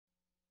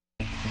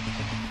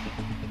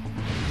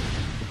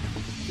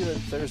Good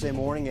Thursday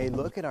morning. A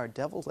look at our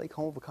Devils Lake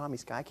Home of Economy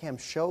Skycam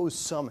shows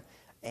some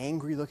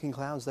angry looking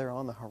clouds there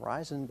on the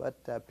horizon,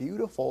 but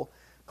beautiful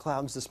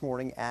clouds this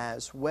morning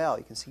as well.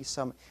 You can see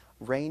some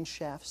rain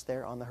shafts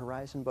there on the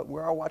horizon, but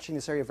we are watching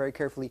this area very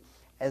carefully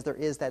as there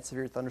is that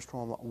severe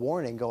thunderstorm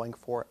warning going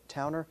for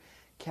Towner,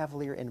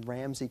 Cavalier, and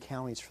Ramsey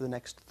counties for the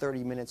next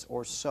 30 minutes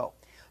or so.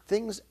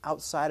 Things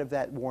outside of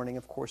that warning,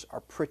 of course, are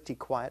pretty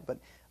quiet, but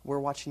we're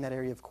watching that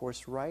area, of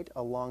course, right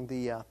along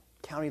the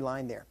county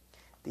line there.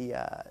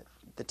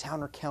 The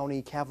Towner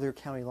County, Cavalier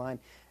County line,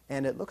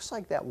 and it looks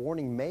like that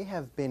warning may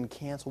have been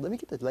canceled. Let me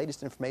get the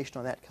latest information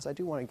on that because I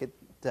do want to get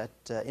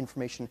that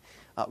information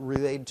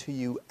relayed to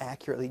you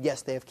accurately.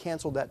 Yes, they have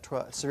canceled that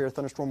severe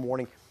thunderstorm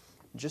warning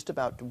just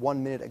about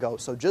 1 minute ago.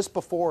 So just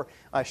before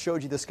I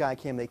showed you the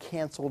Skycam, they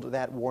canceled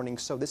that warning.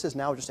 So this is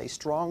now just a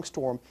strong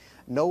storm,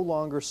 no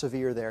longer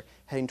severe there,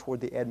 heading toward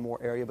the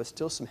Edmore area, but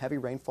still some heavy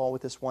rainfall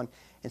with this one,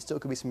 and still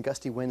could be some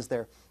gusty winds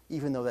there,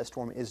 even though that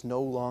storm is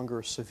no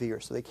longer severe.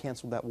 So they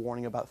canceled that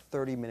warning about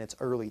 30 minutes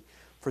early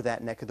for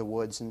that neck of the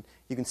woods. And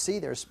you can see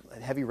there's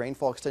heavy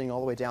rainfall extending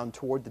all the way down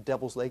toward the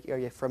Devil's Lake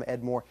area from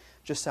Edmore,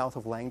 just south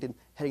of Langdon,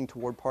 heading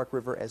toward Park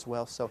River as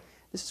well. So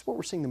this is where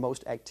we're seeing the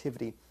most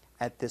activity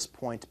at this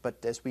point, but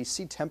as we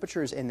see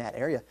temperatures in that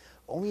area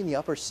only in the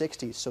upper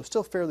 60s, so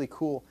still fairly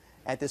cool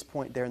at this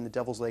point there in the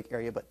Devil's Lake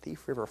area. But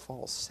Thief River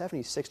Falls,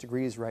 76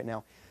 degrees right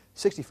now,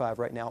 65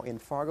 right now in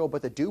Fargo,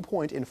 but the dew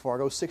point in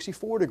Fargo,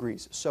 64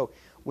 degrees. So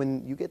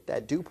when you get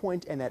that dew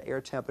point and that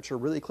air temperature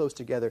really close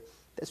together,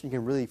 that's when you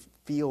can really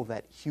feel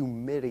that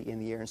humidity in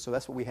the air. And so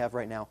that's what we have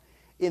right now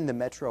in the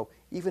metro.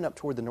 Even up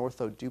toward the north,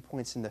 though, dew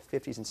points in the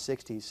 50s and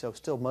 60s, so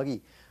still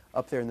muggy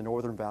up there in the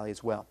northern valley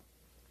as well.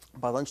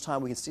 By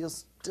lunchtime, we can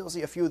still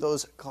see a few of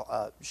those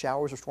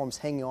showers or storms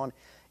hanging on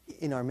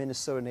in our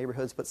Minnesota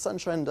neighborhoods, but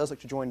sunshine does look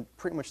to join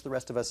pretty much the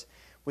rest of us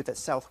with that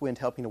south wind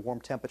helping to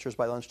warm temperatures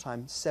by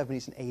lunchtime,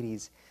 70s and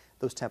 80s,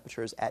 those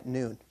temperatures at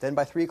noon. Then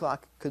by 3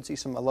 o'clock, could see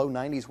some low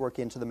 90s work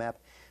into the map,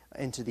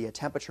 into the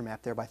temperature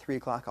map there by 3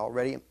 o'clock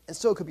already. And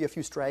still could be a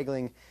few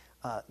straggling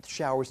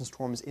showers and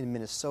storms in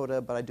Minnesota,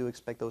 but I do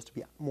expect those to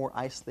be more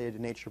isolated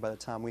in nature by the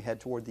time we head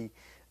toward the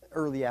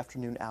early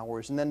afternoon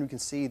hours. And then we can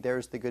see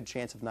there's the good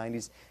chance of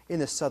 90s in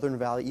the southern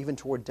valley, even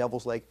toward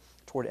Devil's Lake,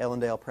 toward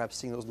Ellendale, perhaps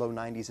seeing those low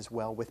 90s as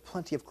well, with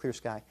plenty of clear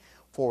sky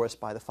for us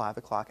by the 5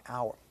 o'clock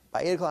hour.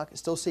 By 8 o'clock,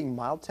 still seeing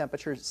mild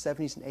temperatures,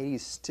 70s and 80s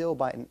still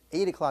by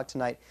 8 o'clock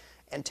tonight,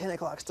 and 10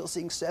 o'clock still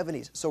seeing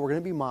 70s. So we're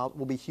going to be mild.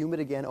 We'll be humid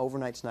again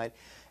overnight tonight,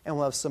 and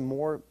we'll have some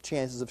more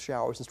chances of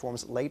showers and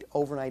storms late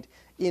overnight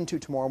into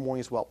tomorrow morning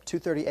as well.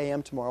 2:30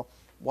 a.m. tomorrow.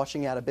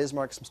 Watching out of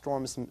Bismarck, some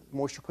storms, some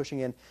moisture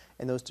pushing in,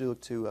 and those do look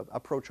to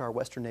approach our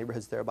western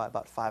neighborhoods there by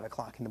about 5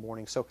 o'clock in the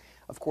morning. So,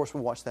 of course,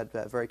 we'll watch that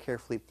very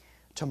carefully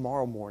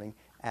tomorrow morning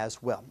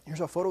as well.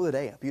 Here's our photo of the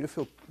day, a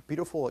beautiful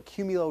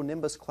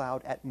cumulonimbus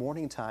cloud at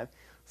morning time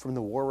from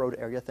the War Road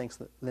area. Thanks,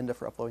 Linda,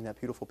 for uploading that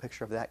beautiful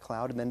picture of that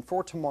cloud. And then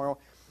for tomorrow,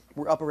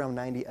 we're up around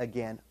 90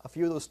 again. A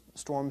few of those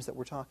storms that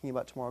we're talking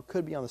about tomorrow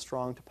could be on the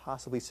strong to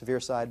possibly severe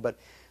side, but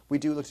we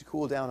do look to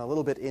cool down a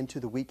little bit into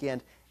the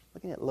weekend.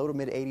 Looking at low to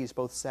mid 80s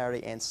both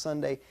Saturday and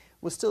Sunday,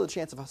 with still a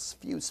chance of a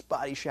few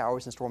spotty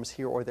showers and storms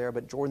here or there.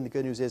 But Jordan, the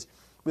good news is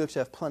we look to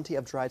have plenty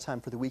of dry time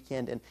for the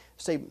weekend and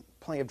stay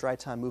plenty of dry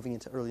time moving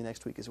into early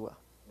next week as well.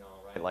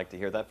 All right, I'd like to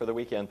hear that for the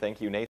weekend. Thank you, Nathan.